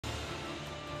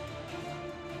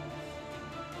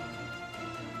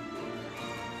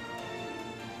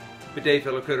Good day,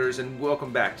 fellow critters, and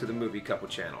welcome back to the Movie Couple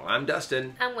channel. I'm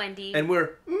Dustin. I'm Wendy. And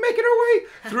we're making our way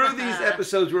through these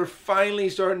episodes. We're finally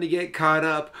starting to get caught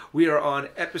up. We are on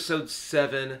episode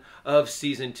 7 of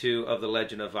season 2 of The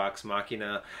Legend of Vox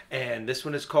Machina, and this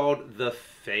one is called The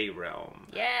Fey Realm.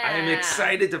 Yeah. I am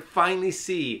excited to finally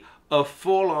see a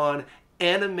full-on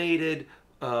animated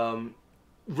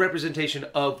representation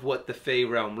of what the Fey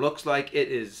Realm looks like. It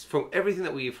is, from everything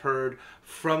that we've heard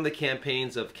from the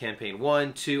campaigns of Campaign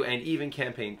 1, 2, and even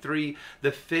Campaign 3,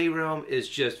 the Fey Realm is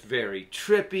just very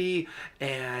trippy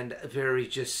and very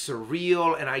just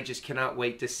surreal, and I just cannot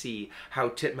wait to see how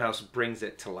Titmouse brings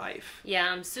it to life. Yeah,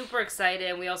 I'm super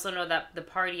excited. We also know that the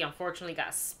party unfortunately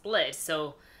got split,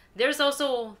 so there's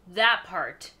also that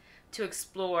part to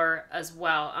explore as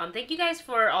well. Thank you guys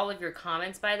for all of your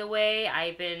comments, by the way.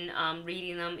 I've been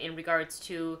reading them in regards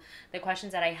to the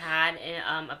questions that I had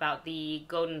about the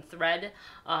golden thread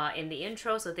in the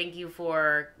intro. So thank you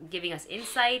for giving us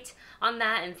insight on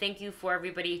that, and thank you for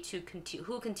everybody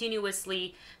who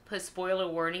continuously put spoiler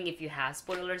warning if you have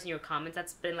spoilers in your comments.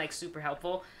 That's been like super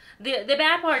helpful. The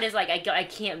bad part is like I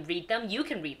can't read them. You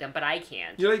can read them, but I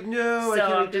can't. You're like, no, so I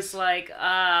can't. I'm just like,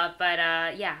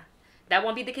 yeah. That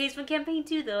won't be the case from Campaign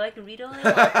 2, though. I can read all I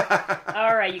want.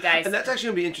 All right, you guys. And that's actually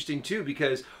going to be interesting, too,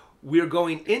 because we're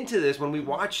going into this, when we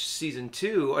watch Season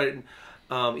 2,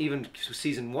 or even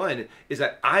Season 1, is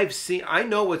that I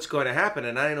know what's going to happen,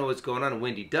 and I know what's going on, and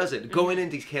Wendy doesn't. Mm-hmm. Going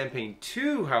into Campaign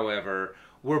 2, however,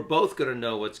 we're both going to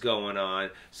know what's going on.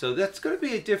 So that's going to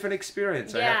be a different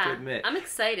experience, I have to admit. I'm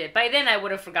excited. By then, I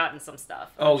would have forgotten some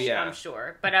stuff. I'm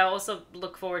sure. But I also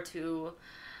look forward to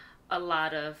a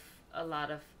lot of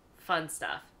fun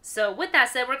stuff. So with that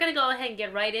said, we're going to go ahead and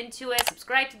get right into it.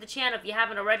 Subscribe to the channel if you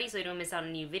haven't already so you don't miss out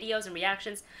on new videos and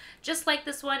reactions just like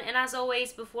this one. And as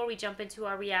always, before we jump into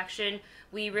our reaction,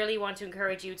 we really want to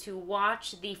encourage you to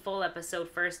watch the full episode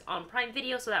first on Prime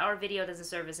Video so that our video doesn't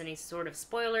serve as any sort of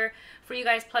spoiler for you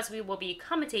guys. Plus, we will be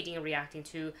commentating and reacting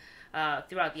to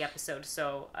throughout the episode,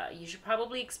 so you should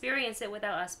probably experience it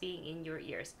without us being in your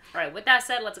ears. Alright, with that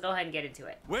said, let's go ahead and get into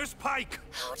it. Where's Pike?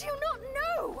 How do you not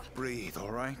know? Breathe,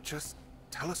 alright? Just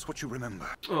tell us what you remember.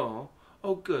 Oh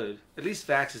good. At least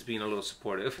Vax is being a little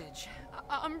supportive.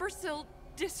 Umbrasyl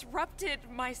disrupted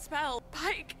my spell.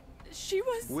 Pike, she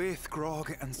was... With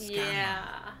Grog and Scanlan. Yeah.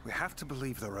 We have to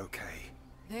believe they're okay.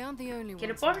 They aren't the only ones.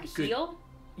 Can a bard heal?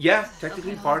 Yeah,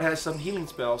 technically Bard has some healing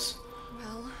spells.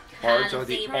 Well... Bards are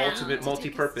the ultimate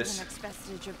multi-purpose. The next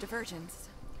vestige of divergence.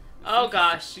 Oh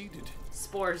gosh.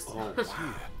 Spores. Oh,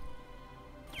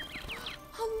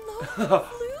 Hello,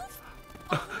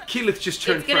 Keyleth just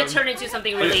turned It's gonna turn into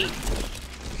something really...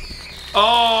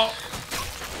 Oh!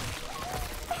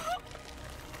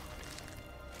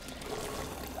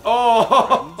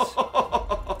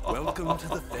 Welcome to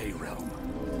the Fey Realm.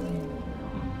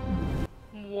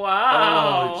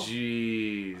 Wow. Oh,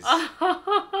 jeez.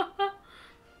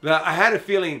 Now, I had a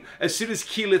feeling as soon as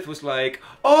Keyleth was like,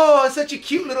 oh, it's such a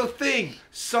cute little thing,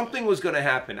 something was going to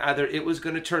happen. Either it was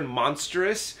going to turn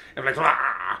monstrous and like,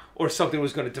 ah, or something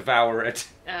was going to devour it.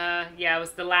 Yeah, it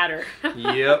was the latter.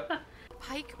 Yep.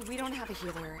 Pike, we don't have a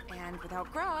healer, and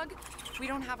without Grog, we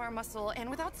don't have our muscle, and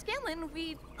without Scanlan,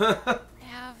 we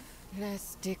have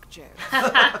less dick jokes.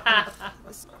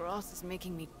 This grass is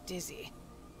making me dizzy.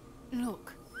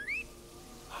 Look.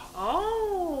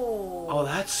 Oh,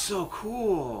 that's so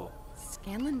cool.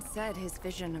 Scanlan said his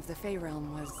vision of the Fey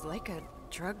Realm was like a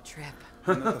drug trip.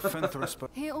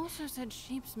 He also said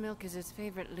sheep's milk is his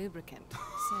favorite lubricant,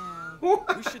 so...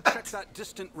 We should check that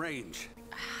distant range.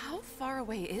 How far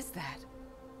away is that?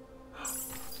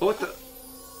 What the...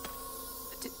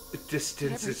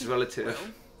 Distance is relative. Well,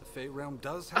 the Fey Realm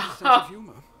does have a sense of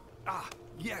humor. Ah,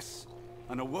 yes,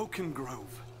 an awoken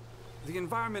grove. The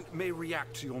environment may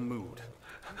react to your mood.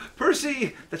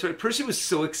 Percy, that's right. Percy was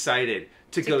so excited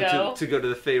to go to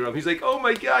the Fey Realm. He's like, "Oh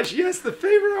my gosh, yes, the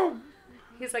Fey Realm."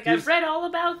 He's like, I've read all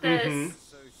about this.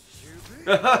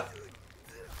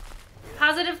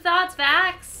 Positive thoughts,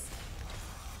 Vax.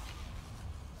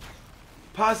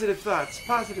 Positive thoughts.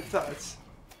 Positive thoughts.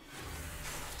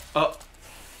 Oh.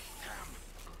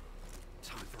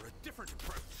 Time for a different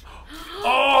approach.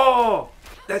 Oh,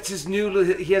 that's his new.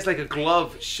 He has like a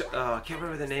glove. I can't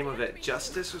remember the name of it.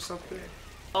 Justice or something.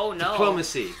 Oh no.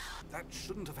 Diplomacy. That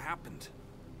shouldn't have happened.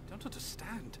 Don't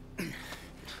understand.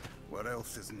 What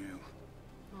else is new?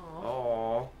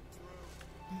 Oh.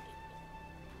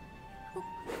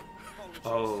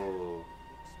 Oh.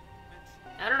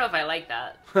 I don't know if I like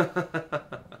that.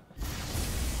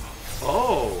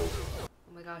 Oh. Oh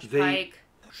my gosh, Pike.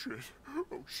 Shit.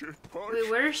 Oh shit, Pike. Wait,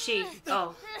 where is she?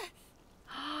 Oh.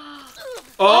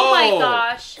 Oh, Oh my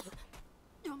gosh.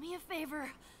 Do me a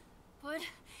favor. Put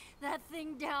that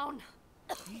thing down.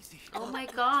 Easy. Oh my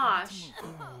gosh.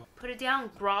 Put it down,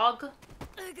 Grog.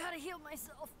 I gotta heal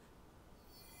myself.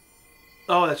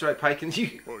 Oh, that's right. Pike can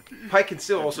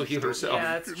still also heal herself.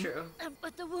 Yeah, that's true.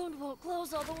 But the wound won't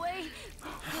close all the way.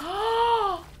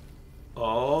 Oh.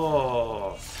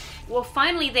 Well,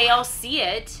 finally they all see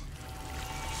it.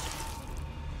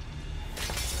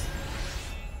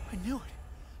 I knew it.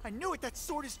 I knew it. That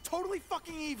sword is totally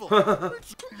fucking evil.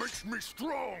 It makes me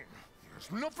strong.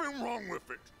 There's nothing wrong with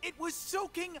it. It was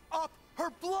soaking up her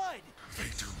blood. They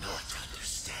do not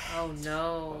understand. Oh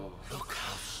no. Look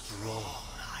how strong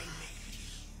I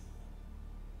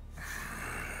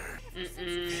made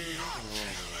you.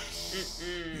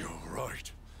 You're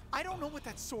right. I don't know what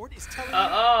that sword is telling me.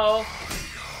 Uh-oh.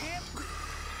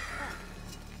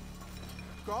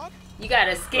 Grog? You got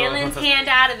Scanlan's hand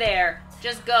out of there.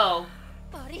 Just go.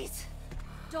 Buddies,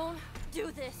 don't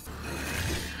do this.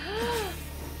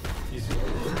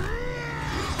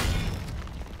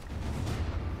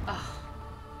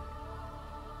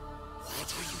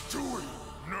 What are you doing?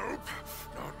 Nope.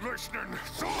 Not listening.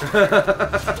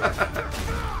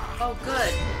 Oh,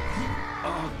 good.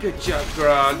 Oh, good job,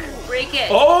 Grog. Break it.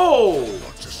 Oh!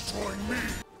 Not destroying me.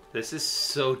 This is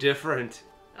so different.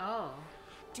 Oh.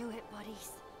 Do it,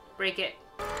 buddies. Break it.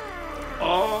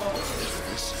 Oh.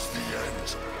 This is the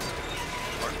end.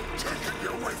 I'm taking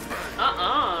you with me.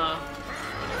 Uh-uh.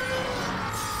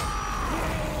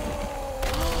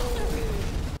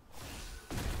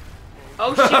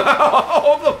 Oh, shoot.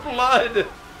 Oh, the blood.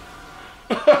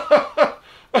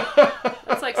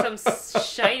 That's like some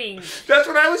shining That's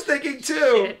what I was thinking,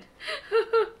 too. shit.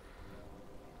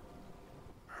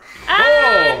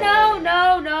 Ah,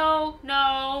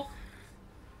 no.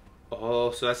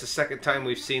 Oh, so that's the second time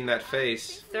we've seen that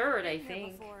face. Third, I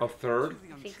think. Oh, third?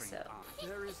 I think so.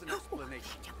 There is an explanation.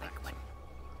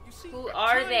 You see, Who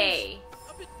are they?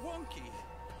 a bit wonky.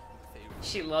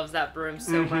 She loves that broom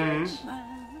so much.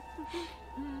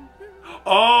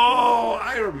 Oh,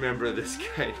 I remember this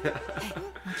guy now.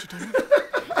 What you doing?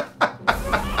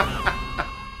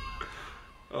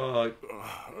 Oh, I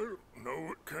don't know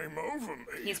what came over me.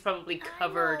 He's probably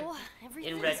covered Oh,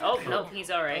 in red. everything's Oh, okay. no,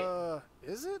 he's alright.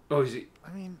 Is it? oh, is he?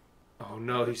 I mean, Oh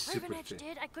no, he's super Riven Edge thin.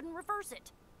 did. I couldn't reverse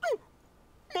it.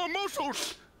 My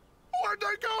muscles. Where'd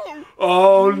they go?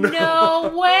 Oh no!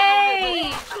 No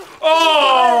way!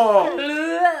 Oh!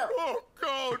 Oh,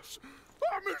 gods.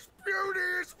 Miss Beauty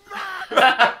is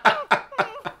back.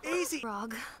 easy.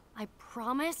 Grog, I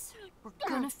promise we're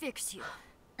gonna fix you.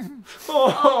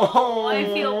 Oh, I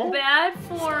feel bad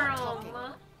for him.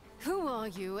 Who are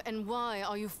you and why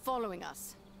are you following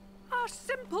us? A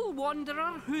simple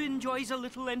wanderer who enjoys a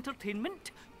little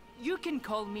entertainment. You can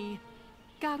call me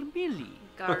Garmili.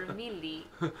 Garmili.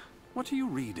 What are you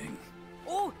reading?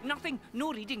 Oh, nothing.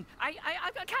 No reading. I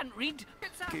can't read.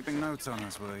 Keeping notes on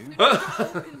us, were you?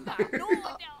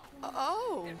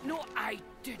 Oh. No, I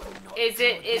did not. Is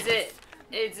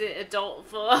it adult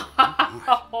full?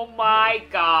 Oh my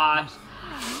gosh.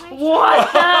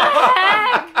 What the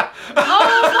heck?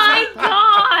 Oh my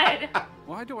god!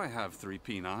 Why do I have 3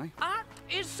 peni? Art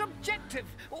is subjective.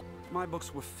 Oh, My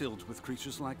books were filled with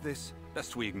creatures like this.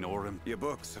 Best we ignore them. Your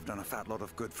books have done a fat lot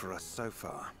of good for us so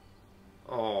far.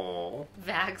 Oh.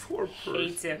 Vax Poor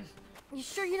hates him. You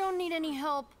sure you don't need any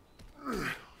help?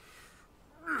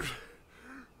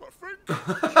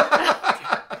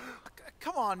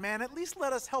 Come on, man. At least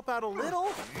let us help out a little.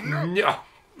 No.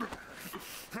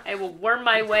 I will worm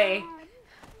my way.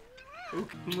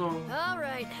 All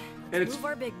right, And let's it's- move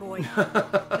our big boy.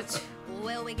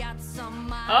 Well, we got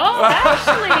some. Oh,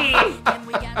 actually! And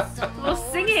we got some A little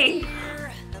more singing.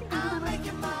 here. I'm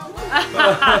making my way.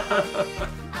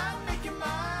 I'm making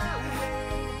my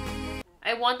way.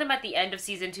 I want them at the end of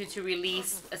season 2 to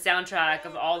release a soundtrack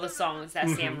of all the songs that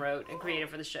Sam wrote and created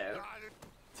for the show.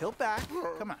 Tilt back.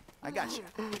 Come on. I got you.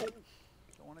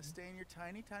 Don't want to stay in your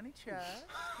tiny, tiny chest.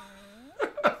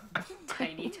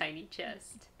 Tiny, tiny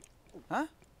chest. Huh?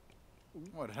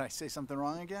 What, did I say something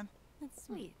wrong again? That's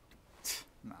sweet.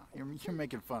 No, you're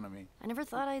making fun of me. I never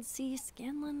thought I'd see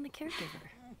Scanlan the caregiver.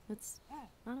 It's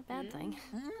not a bad thing.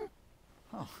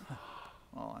 Oh,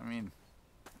 well, I mean,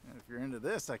 if you're into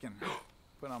this, I can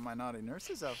put on my naughty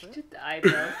nurse's outfit. The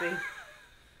eyebrow thing.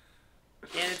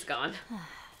 And it's gone.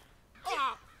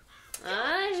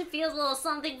 She feels a little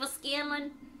something for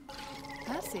Scanlan.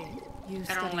 Percy, you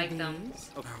I don't like them. these?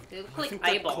 They look like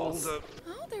eyeballs. Oh,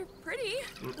 they're pretty.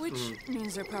 Which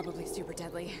means they're probably super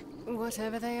deadly.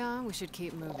 Whatever they are, we should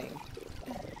keep moving.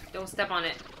 Don't step on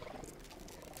it.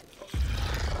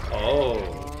 Oh.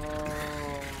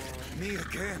 Me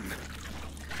again.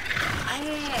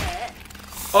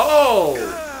 Oh!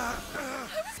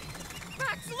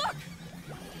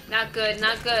 Not good,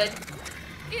 not good.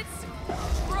 It's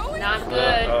growing. Not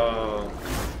good. Oh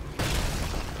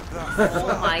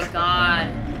my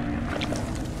god.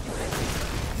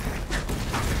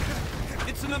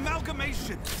 It's an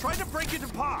amalgamation. Try to break it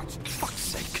apart. Fuck's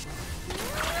sake.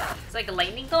 It's like a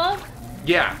lightning glove?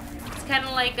 Yeah. It's kind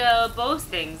of like Bo's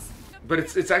things. But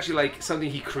it's actually like something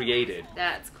he created.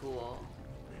 That's cool.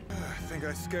 I think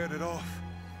I scared it off.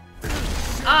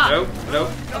 Ah! Nope, nope.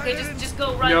 Okay, just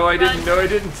go run. No, I run. didn't. No, I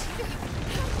didn't.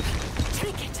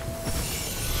 Trinket.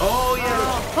 Oh,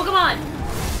 yeah. Pokemon!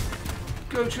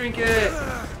 Go, Trinket.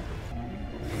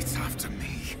 It's after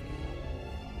me.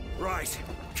 Right.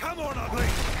 Come on, ugly.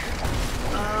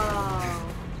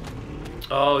 Oh.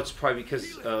 Oh, it's probably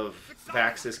because of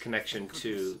Vax's connection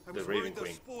to the Raven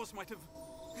Queen.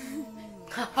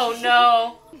 Oh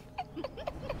no.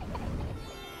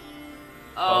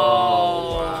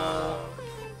 Oh. Wow.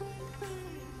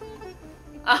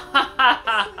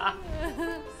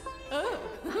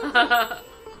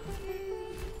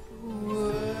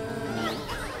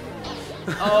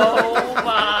 Oh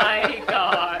my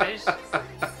gosh.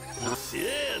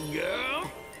 Shit,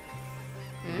 girl.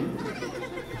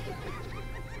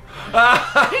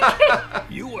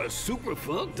 You are super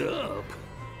fucked up.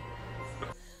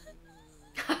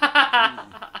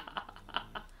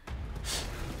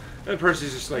 And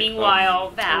Percy's just like.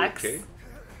 Meanwhile, Vax. Okay.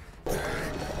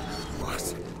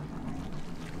 What?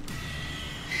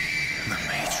 The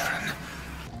matron.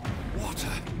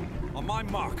 Water. On my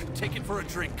mark. Take it for a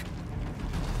drink.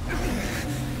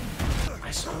 I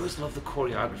just always love the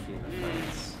choreography in the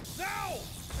fights. Now!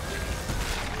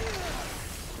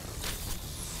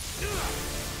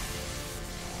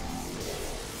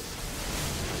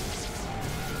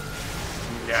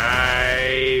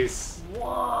 Nice.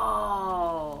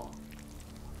 Whoa.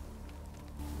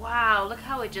 Wow, look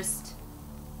how it just...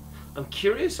 I'm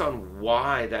curious on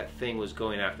why that thing was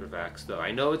going after Vax, though.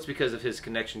 I know it's because of his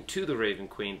connection to the Raven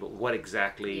Queen, but what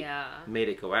exactly made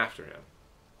it go after him?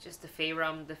 Just the Fae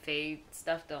realm, the Fae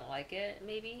stuff don't like it,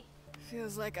 maybe?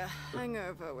 Feels like a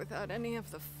hangover without any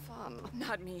of the fun.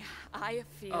 Not me. I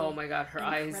feel Oh my god, her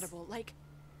incredible. eyes. Like,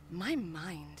 my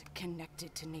mind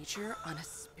connected to nature on a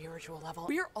spiritual level.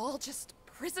 We're all just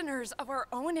prisoners of our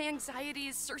own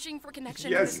anxieties, searching for connection.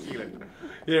 Yes, Keelan.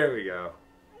 Here we go.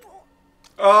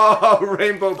 Oh,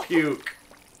 rainbow puke.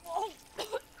 Oh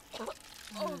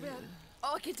man.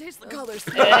 Oh, I can taste the colors.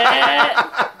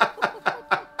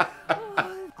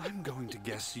 I'm going to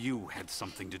guess you had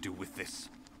something to do with this.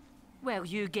 Well,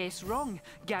 you guess wrong.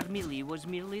 Garmilli was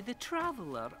merely the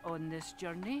traveler on this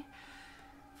journey.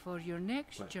 For your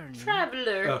next journey...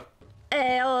 Traveler.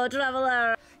 Hello,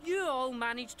 traveler. You all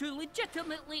managed to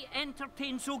legitimately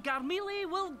entertain, so Garmilli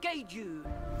will guide you.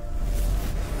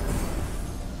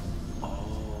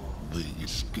 They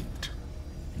escaped.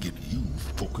 Yet you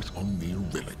focus on their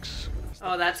relics.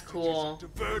 Oh, that's cool.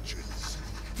 Divergence.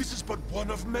 This is but one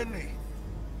of many.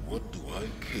 What do I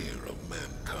care of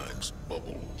mankind's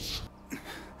bubbles?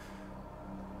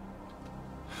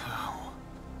 Oh.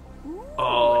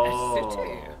 A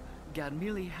city.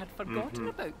 Garmilli had forgotten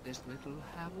about this little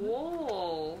hamlet.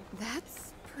 Whoa.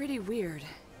 That's pretty weird.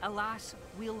 Alas,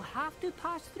 we'll have to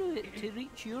pass through it to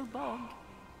reach your bog.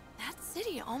 That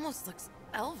city almost looks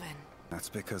elven. That's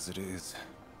because it is.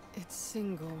 It's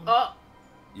single. Oh.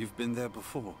 You've been there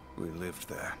before. We lived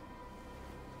there.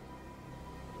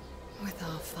 With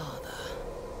our father.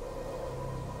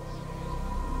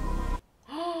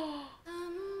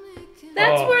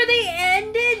 That's where they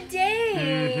ended.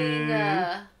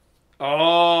 Dang.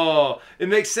 Oh, it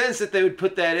makes sense that they would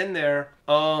put that in there.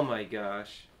 Oh my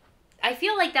gosh. I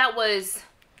feel like it was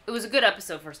a good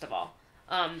episode, first of all.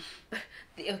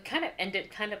 It kind of ended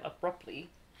kind of abruptly.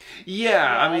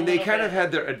 Yeah, I mean, they kind of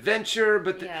had their adventure,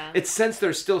 but it's since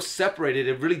they're still separated,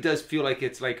 it really does feel like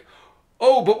it's like,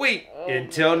 oh, but wait,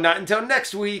 not until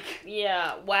next week.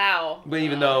 Yeah, wow. But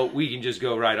even though we can just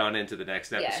go right on into the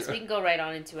next episode. Yes, we can go right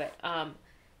on into it.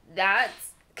 That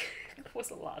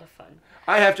was a lot of fun.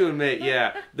 I have to admit,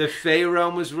 yeah, the Fae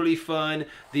realm was really fun.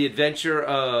 The adventure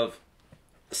of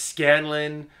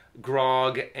Scanlan,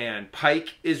 Grog, and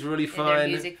Pike is really fun. And their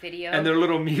music video. And their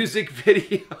little music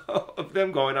video of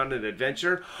them going on an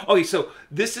adventure. Okay, so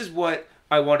this is what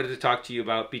I wanted to talk to you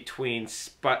about between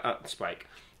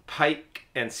Pike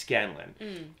and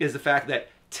Scanlan. Is the fact that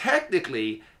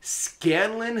technically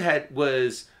Scanlan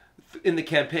was in the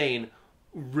campaign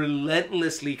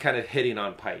relentlessly kind of hitting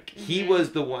on Pike. He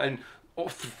was the one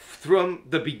from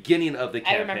the beginning of the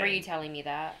campaign. I remember you telling me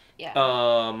that.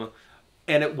 Yeah.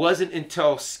 And it wasn't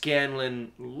until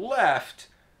Scanlan left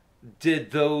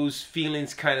did those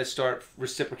feelings kind of start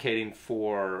reciprocating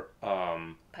for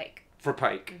Pike. for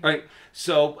Pike, right?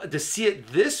 So to see it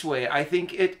this way, I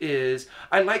think it is.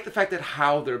 I like the fact that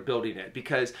how they're building it,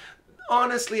 because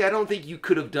honestly, I don't think you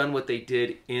could have done what they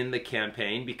did in the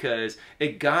campaign, because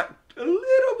it got a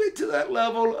little bit to that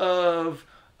level of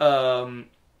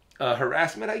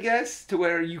harassment, I guess, to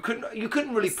where you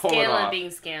couldn't really pull it off.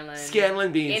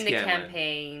 Scanlan being in the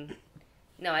campaign.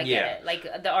 No, I get it. Like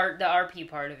the RP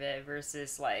part of it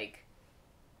versus like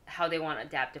how they want to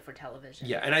adapt it for television.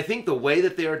 Yeah, and I think the way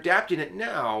that they're adapting it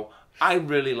now, I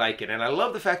really like it. And I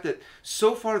love the fact that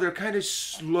so far they're kind of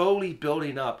slowly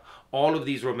building up all of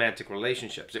these romantic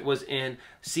relationships. It was in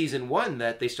season 1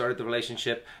 that they started the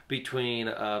relationship between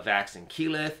Vax and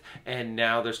Keyleth, and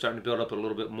now they're starting to build up a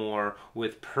little bit more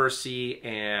with Percy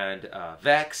and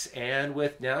Vex, and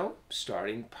with now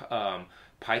starting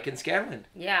Pike and Scanlan.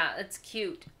 Yeah, it's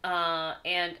cute.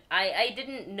 And I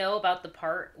didn't know about the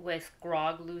part with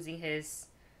Grog losing his,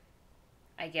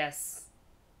 I guess,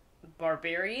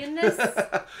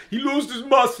 barbarianness. He lost his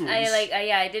muscles.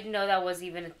 I didn't know that was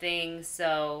even a thing.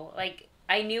 So, like,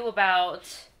 I knew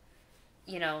about,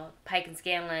 you know, Pike and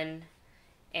Scanlan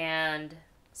and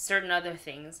certain other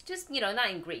things. Just, you know, not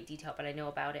in great detail, but I know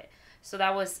about it. So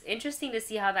that was interesting to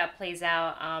see how that plays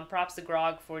out. Props to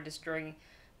Grog for destroying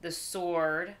the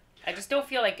sword. I just don't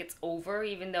feel like it's over,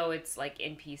 even though it's like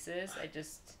in pieces. I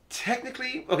just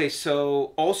technically okay.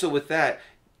 So also with that,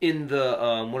 in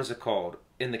the what is it called?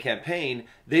 In the campaign,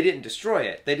 they didn't destroy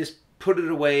it. They just put it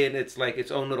away in its like its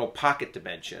own little pocket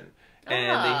dimension,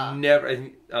 and they never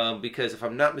because if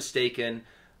I'm not mistaken,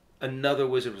 another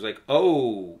wizard was like,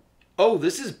 oh,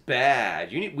 this is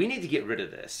bad. We need to get rid of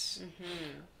this.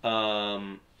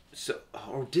 So,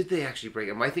 or did they actually break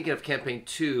it? Am I thinking of campaign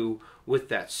 2 with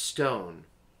that stone?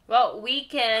 Well, we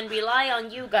can rely on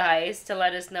you guys to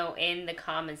let us know in the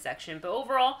comment section. But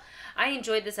overall, I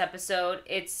enjoyed this episode.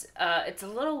 It's a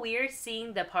little weird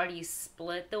seeing the party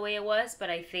split the way it was, but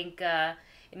I think it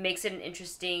makes it an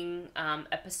interesting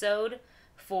episode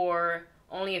for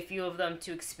only a few of them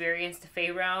to experience the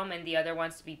Fey Realm and the other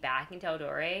ones to be back in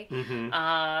Taldore.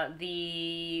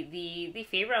 The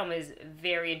Fey Realm is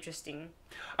very interesting.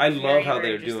 I love how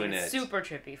they're doing it. Super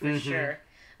trippy, for sure.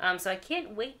 So I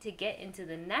can't wait to get into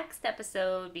the next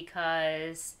episode,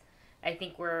 because I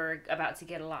think we're about to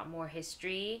get a lot more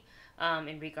history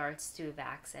in regards to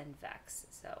Vax and Vex.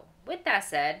 So with that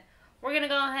said, we're going to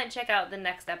go ahead and check out the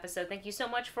next episode. Thank you so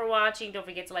much for watching. Don't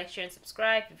forget to like, share, and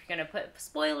subscribe. If you're going to put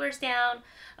spoilers down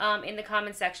in the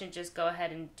comment section, just go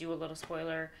ahead and do a little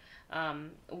spoiler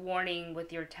warning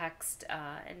with your text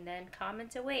and then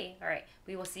comment away. All right.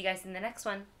 We will see you guys in the next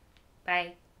one.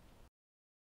 Bye.